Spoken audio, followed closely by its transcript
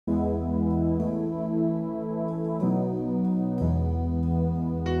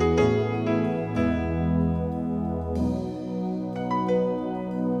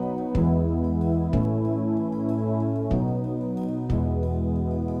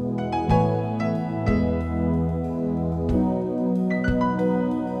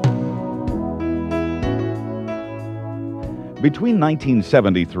Between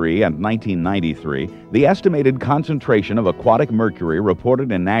 1973 and 1993, the estimated concentration of aquatic mercury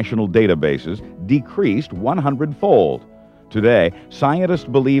reported in national databases decreased 100-fold. Today, scientists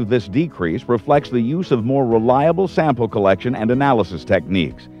believe this decrease reflects the use of more reliable sample collection and analysis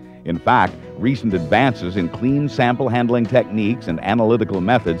techniques. In fact, recent advances in clean sample handling techniques and analytical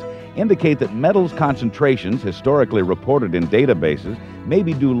methods indicate that metals concentrations historically reported in databases may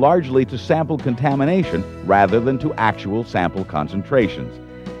be due largely to sample contamination rather than to actual sample concentrations.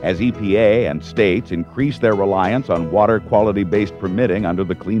 As EPA and states increase their reliance on water quality-based permitting under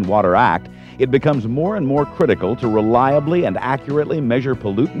the Clean Water Act, it becomes more and more critical to reliably and accurately measure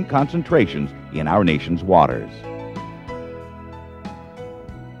pollutant concentrations in our nation's waters.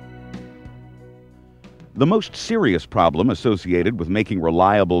 The most serious problem associated with making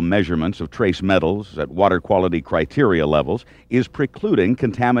reliable measurements of trace metals at water quality criteria levels is precluding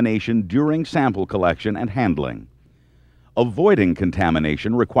contamination during sample collection and handling. Avoiding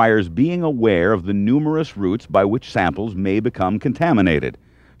contamination requires being aware of the numerous routes by which samples may become contaminated.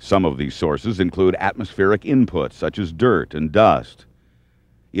 Some of these sources include atmospheric inputs such as dirt and dust,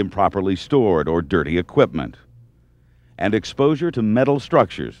 improperly stored or dirty equipment, and exposure to metal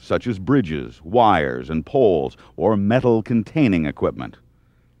structures such as bridges, wires, and poles, or metal-containing equipment.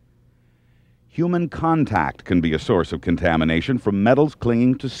 Human contact can be a source of contamination from metals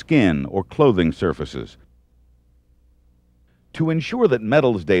clinging to skin or clothing surfaces. To ensure that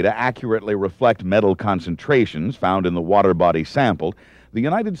metals data accurately reflect metal concentrations found in the water body sampled, the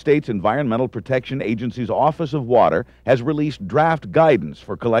United States Environmental Protection Agency's Office of Water has released draft guidance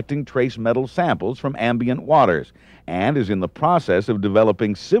for collecting trace metal samples from ambient waters and is in the process of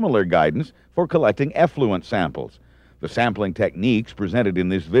developing similar guidance for collecting effluent samples. The sampling techniques presented in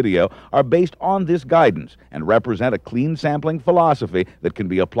this video are based on this guidance and represent a clean sampling philosophy that can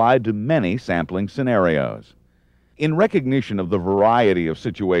be applied to many sampling scenarios. In recognition of the variety of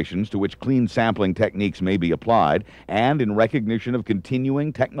situations to which clean sampling techniques may be applied, and in recognition of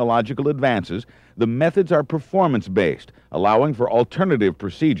continuing technological advances, the methods are performance-based, allowing for alternative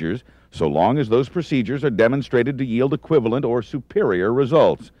procedures, so long as those procedures are demonstrated to yield equivalent or superior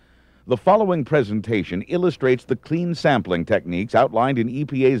results. The following presentation illustrates the clean sampling techniques outlined in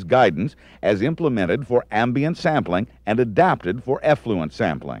EPA's guidance as implemented for ambient sampling and adapted for effluent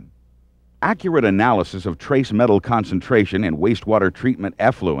sampling. Accurate analysis of trace metal concentration in wastewater treatment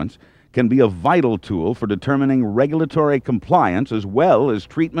effluents can be a vital tool for determining regulatory compliance as well as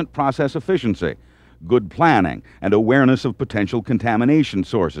treatment process efficiency. Good planning and awareness of potential contamination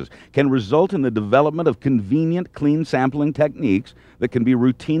sources can result in the development of convenient clean sampling techniques that can be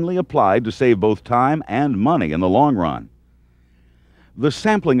routinely applied to save both time and money in the long run. The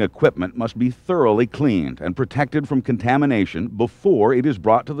sampling equipment must be thoroughly cleaned and protected from contamination before it is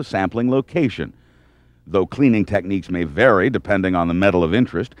brought to the sampling location. Though cleaning techniques may vary depending on the metal of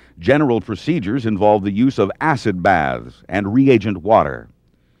interest, general procedures involve the use of acid baths and reagent water.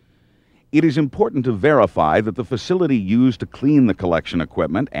 It is important to verify that the facility used to clean the collection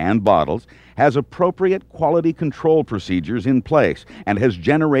equipment and bottles has appropriate quality control procedures in place and has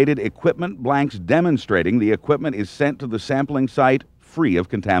generated equipment blanks demonstrating the equipment is sent to the sampling site free of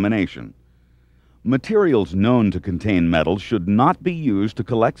contamination. Materials known to contain metals should not be used to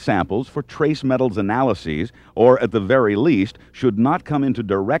collect samples for trace metals analyses, or at the very least, should not come into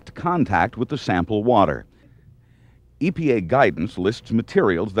direct contact with the sample water. EPA guidance lists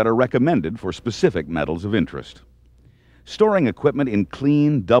materials that are recommended for specific metals of interest. Storing equipment in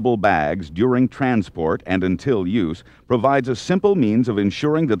clean, double bags during transport and until use provides a simple means of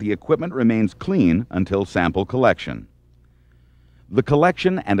ensuring that the equipment remains clean until sample collection. The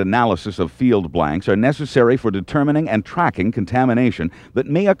collection and analysis of field blanks are necessary for determining and tracking contamination that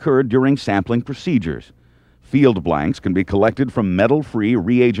may occur during sampling procedures. Field blanks can be collected from metal-free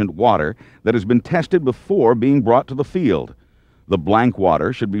reagent water that has been tested before being brought to the field. The blank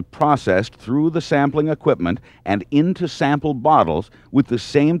water should be processed through the sampling equipment and into sample bottles with the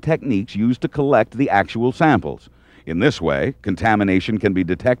same techniques used to collect the actual samples. In this way, contamination can be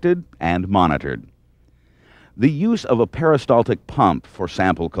detected and monitored. The use of a peristaltic pump for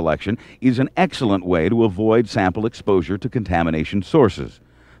sample collection is an excellent way to avoid sample exposure to contamination sources.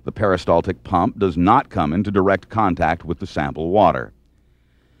 The peristaltic pump does not come into direct contact with the sample water.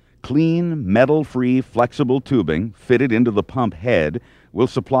 Clean, metal-free, flexible tubing fitted into the pump head will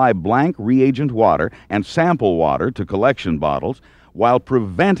supply blank reagent water and sample water to collection bottles while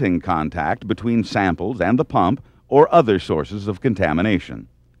preventing contact between samples and the pump or other sources of contamination.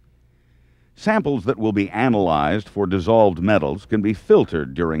 Samples that will be analyzed for dissolved metals can be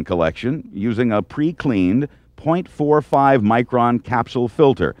filtered during collection using a pre-cleaned 0.45 micron capsule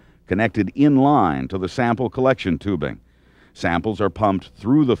filter connected in line to the sample collection tubing. Samples are pumped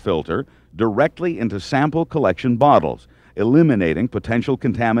through the filter directly into sample collection bottles, eliminating potential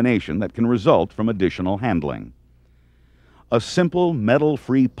contamination that can result from additional handling. A simple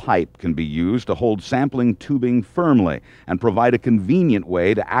metal-free pipe can be used to hold sampling tubing firmly and provide a convenient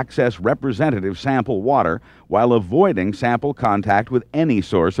way to access representative sample water while avoiding sample contact with any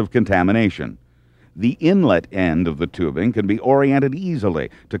source of contamination. The inlet end of the tubing can be oriented easily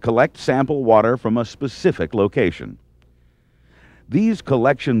to collect sample water from a specific location. These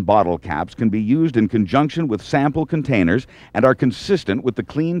collection bottle caps can be used in conjunction with sample containers and are consistent with the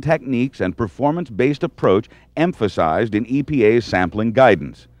clean techniques and performance-based approach emphasized in EPA's sampling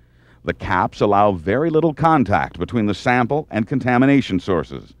guidance. The caps allow very little contact between the sample and contamination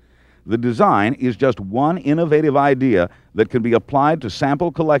sources. The design is just one innovative idea that can be applied to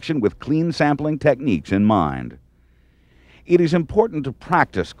sample collection with clean sampling techniques in mind. It is important to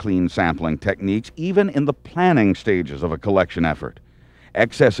practice clean sampling techniques even in the planning stages of a collection effort.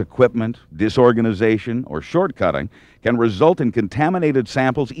 Excess equipment, disorganization, or shortcutting can result in contaminated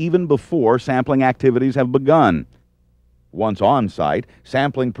samples even before sampling activities have begun. Once on site,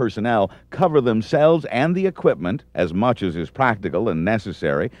 sampling personnel cover themselves and the equipment as much as is practical and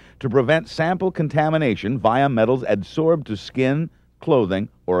necessary to prevent sample contamination via metals adsorbed to skin, clothing,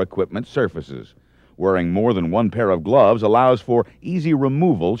 or equipment surfaces. Wearing more than one pair of gloves allows for easy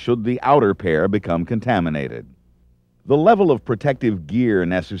removal should the outer pair become contaminated. The level of protective gear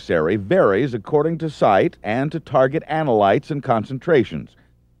necessary varies according to site and to target analytes and concentrations.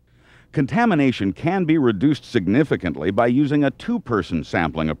 Contamination can be reduced significantly by using a two-person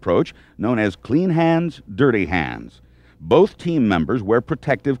sampling approach known as clean hands, dirty hands. Both team members wear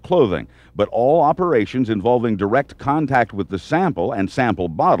protective clothing, but all operations involving direct contact with the sample and sample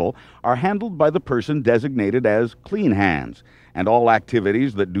bottle are handled by the person designated as clean hands, and all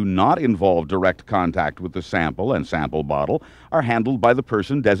activities that do not involve direct contact with the sample and sample bottle are handled by the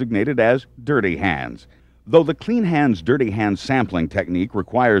person designated as dirty hands. Though the clean hands, dirty hands sampling technique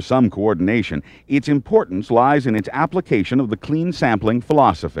requires some coordination, its importance lies in its application of the clean sampling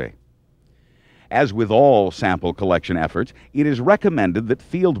philosophy. As with all sample collection efforts, it is recommended that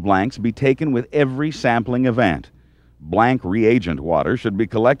field blanks be taken with every sampling event. Blank reagent water should be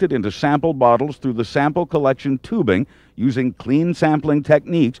collected into sample bottles through the sample collection tubing using clean sampling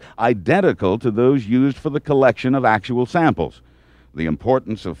techniques identical to those used for the collection of actual samples. The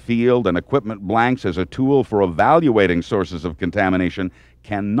importance of field and equipment blanks as a tool for evaluating sources of contamination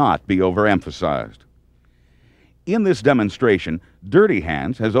cannot be overemphasized. In this demonstration, Dirty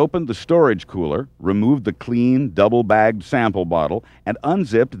Hands has opened the storage cooler, removed the clean, double-bagged sample bottle, and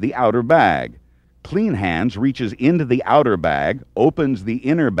unzipped the outer bag. Clean Hands reaches into the outer bag, opens the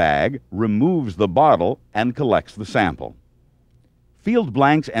inner bag, removes the bottle, and collects the sample. Field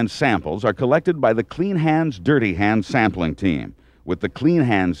blanks and samples are collected by the Clean Hands, Dirty Hands sampling team, with the Clean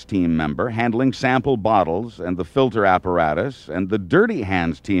Hands team member handling sample bottles and the filter apparatus, and the Dirty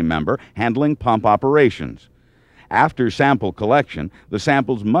Hands team member handling pump operations. After sample collection, the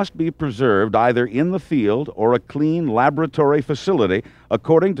samples must be preserved either in the field or a clean laboratory facility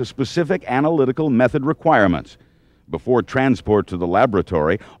according to specific analytical method requirements. Before transport to the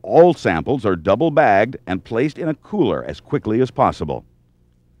laboratory, all samples are double-bagged and placed in a cooler as quickly as possible.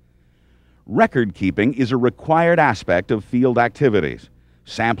 Record keeping is a required aspect of field activities.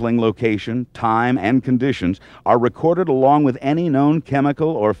 Sampling location, time, and conditions are recorded along with any known chemical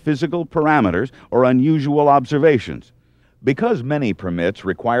or physical parameters or unusual observations. Because many permits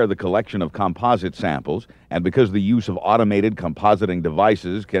require the collection of composite samples, and because the use of automated compositing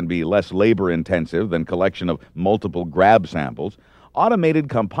devices can be less labor-intensive than collection of multiple grab samples, automated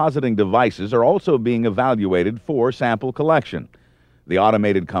compositing devices are also being evaluated for sample collection. The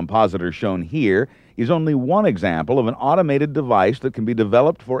automated compositor shown here is only one example of an automated device that can be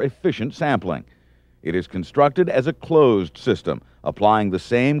developed for efficient sampling. It is constructed as a closed system, applying the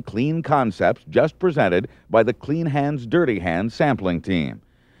same clean concepts just presented by the Clean Hands, Dirty Hands sampling team.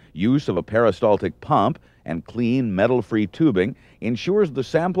 Use of a peristaltic pump and clean metal-free tubing ensures the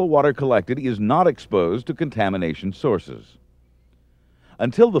sample water collected is not exposed to contamination sources.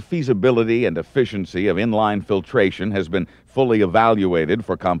 Until the feasibility and efficiency of inline filtration has been fully evaluated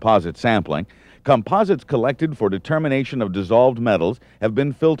for composite sampling, composites collected for determination of dissolved metals have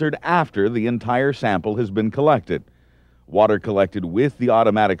been filtered after the entire sample has been collected. Water collected with the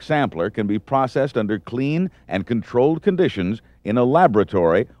automatic sampler can be processed under clean and controlled conditions in a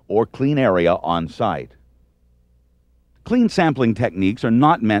laboratory or clean area on site. Clean sampling techniques are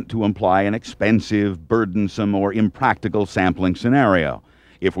not meant to imply an expensive, burdensome, or impractical sampling scenario.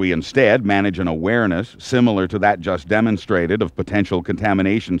 If we instead manage an awareness similar to that just demonstrated of potential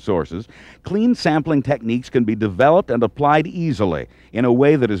contamination sources, clean sampling techniques can be developed and applied easily in a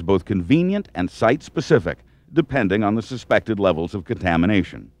way that is both convenient and site-specific, depending on the suspected levels of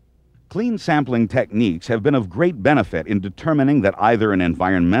contamination. Clean sampling techniques have been of great benefit in determining that either an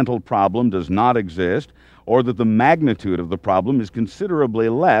environmental problem does not exist or that the magnitude of the problem is considerably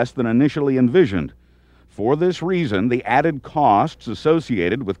less than initially envisioned. For this reason, the added costs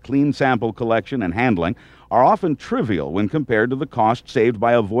associated with clean sample collection and handling are often trivial when compared to the cost saved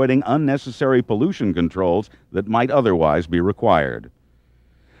by avoiding unnecessary pollution controls that might otherwise be required.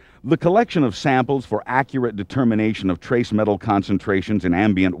 The collection of samples for accurate determination of trace metal concentrations in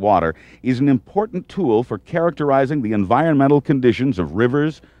ambient water is an important tool for characterizing the environmental conditions of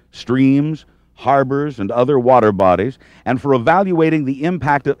rivers, streams, harbors, and other water bodies, and for evaluating the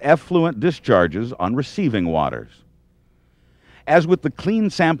impact of effluent discharges on receiving waters. As with the clean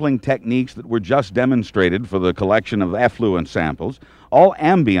sampling techniques that were just demonstrated for the collection of effluent samples, all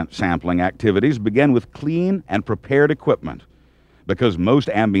ambient sampling activities begin with clean and prepared equipment. Because most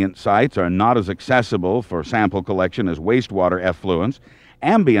ambient sites are not as accessible for sample collection as wastewater effluents,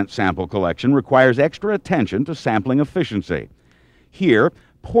 ambient sample collection requires extra attention to sampling efficiency. Here,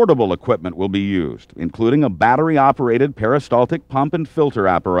 portable equipment will be used, including a battery-operated peristaltic pump and filter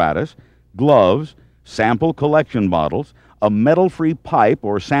apparatus, gloves, sample collection bottles, a metal-free pipe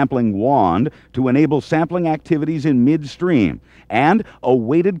or sampling wand to enable sampling activities in midstream, and a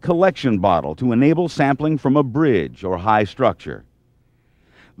weighted collection bottle to enable sampling from a bridge or high structure.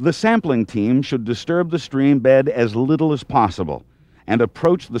 The sampling team should disturb the stream bed as little as possible and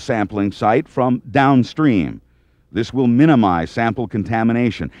approach the sampling site from downstream. This will minimize sample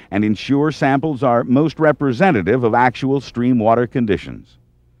contamination and ensure samples are most representative of actual stream water conditions.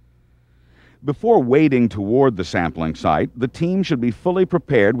 Before wading toward the sampling site, the team should be fully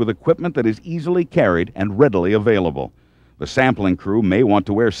prepared with equipment that is easily carried and readily available. The sampling crew may want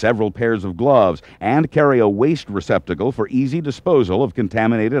to wear several pairs of gloves and carry a waste receptacle for easy disposal of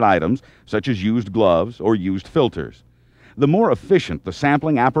contaminated items, such as used gloves or used filters. The more efficient the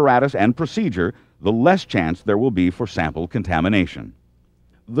sampling apparatus and procedure, the less chance there will be for sample contamination.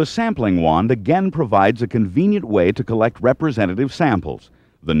 The sampling wand again provides a convenient way to collect representative samples.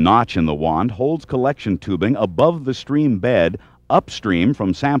 The notch in the wand holds collection tubing above the stream bed, upstream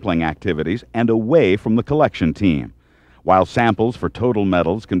from sampling activities and away from the collection team. While samples for total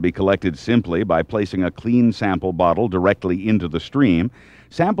metals can be collected simply by placing a clean sample bottle directly into the stream,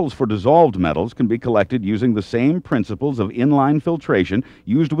 samples for dissolved metals can be collected using the same principles of inline filtration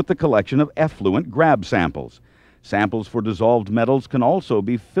used with the collection of effluent grab samples. Samples for dissolved metals can also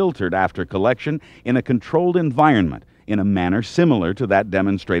be filtered after collection in a controlled environment in a manner similar to that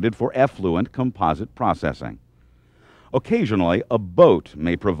demonstrated for effluent composite processing. Occasionally, a boat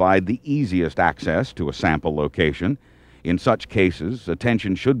may provide the easiest access to a sample location. In such cases,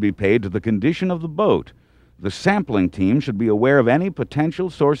 attention should be paid to the condition of the boat. The sampling team should be aware of any potential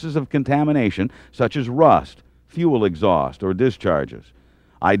sources of contamination, such as rust, fuel exhaust, or discharges.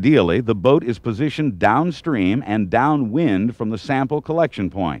 Ideally, the boat is positioned downstream and downwind from the sample collection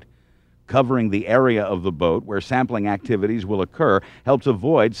point. Covering the area of the boat where sampling activities will occur helps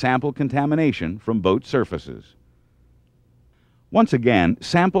avoid sample contamination from boat surfaces. Once again,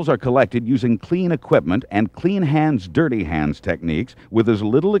 samples are collected using clean equipment and clean hands, dirty hands techniques with as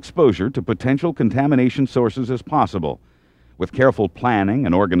little exposure to potential contamination sources as possible. With careful planning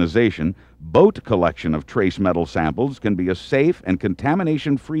and organization, boat collection of trace metal samples can be a safe and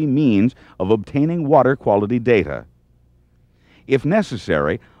contamination-free means of obtaining water quality data. If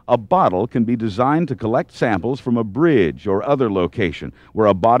necessary, a bottle can be designed to collect samples from a bridge or other location where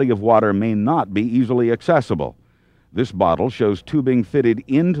a body of water may not be easily accessible. This bottle shows tubing fitted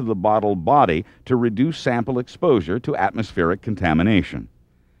into the bottle body to reduce sample exposure to atmospheric contamination.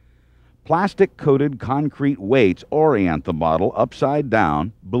 Plastic-coated concrete weights orient the bottle upside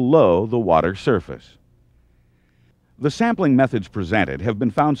down below the water surface. The sampling methods presented have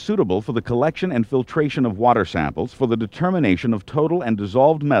been found suitable for the collection and filtration of water samples for the determination of total and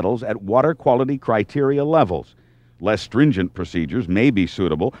dissolved metals at water quality criteria levels. Less stringent procedures may be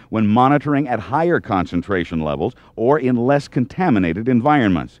suitable when monitoring at higher concentration levels or in less contaminated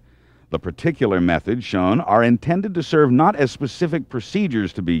environments. The particular methods shown are intended to serve not as specific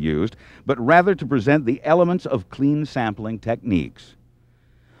procedures to be used, but rather to present the elements of clean sampling techniques.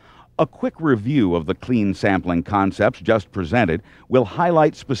 A quick review of the clean sampling concepts just presented will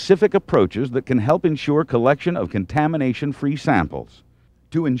highlight specific approaches that can help ensure collection of contamination-free samples.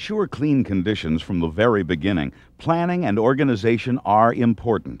 To ensure clean conditions from the very beginning, planning and organization are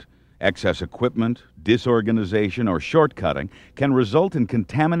important. Excess equipment, disorganization, or shortcutting can result in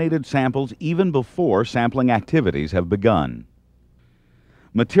contaminated samples even before sampling activities have begun.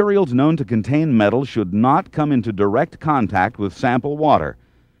 Materials known to contain metals should not come into direct contact with sample water.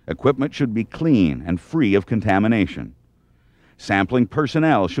 Equipment should be clean and free of contamination. Sampling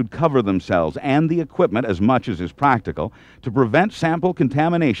personnel should cover themselves and the equipment as much as is practical to prevent sample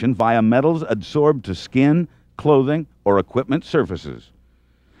contamination via metals adsorbed to skin, clothing, or equipment surfaces.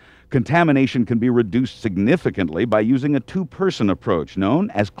 Contamination can be reduced significantly by using a two-person approach known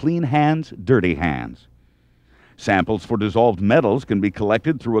as clean hands, dirty hands. Samples for dissolved metals can be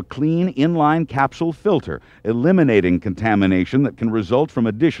collected through a clean inline capsule filter, eliminating contamination that can result from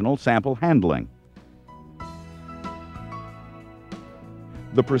additional sample handling.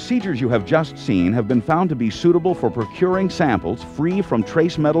 The procedures you have just seen have been found to be suitable for procuring samples free from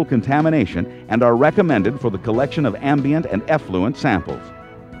trace metal contamination and are recommended for the collection of ambient and effluent samples.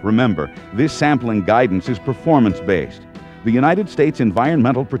 Remember, this sampling guidance is performance-based. The United States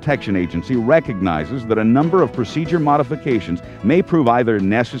Environmental Protection Agency recognizes that a number of procedure modifications may prove either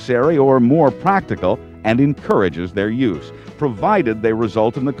necessary or more practical and encourages their use, provided they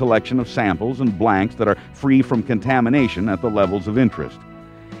result in the collection of samples and blanks that are free from contamination at the levels of interest.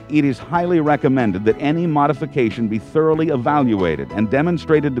 It is highly recommended that any modification be thoroughly evaluated and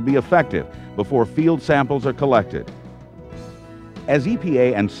demonstrated to be effective before field samples are collected. As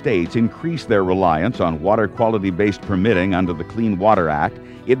EPA and states increase their reliance on water quality-based permitting under the Clean Water Act,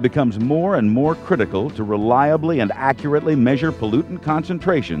 it becomes more and more critical to reliably and accurately measure pollutant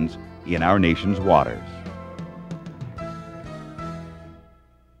concentrations in our nation's waters.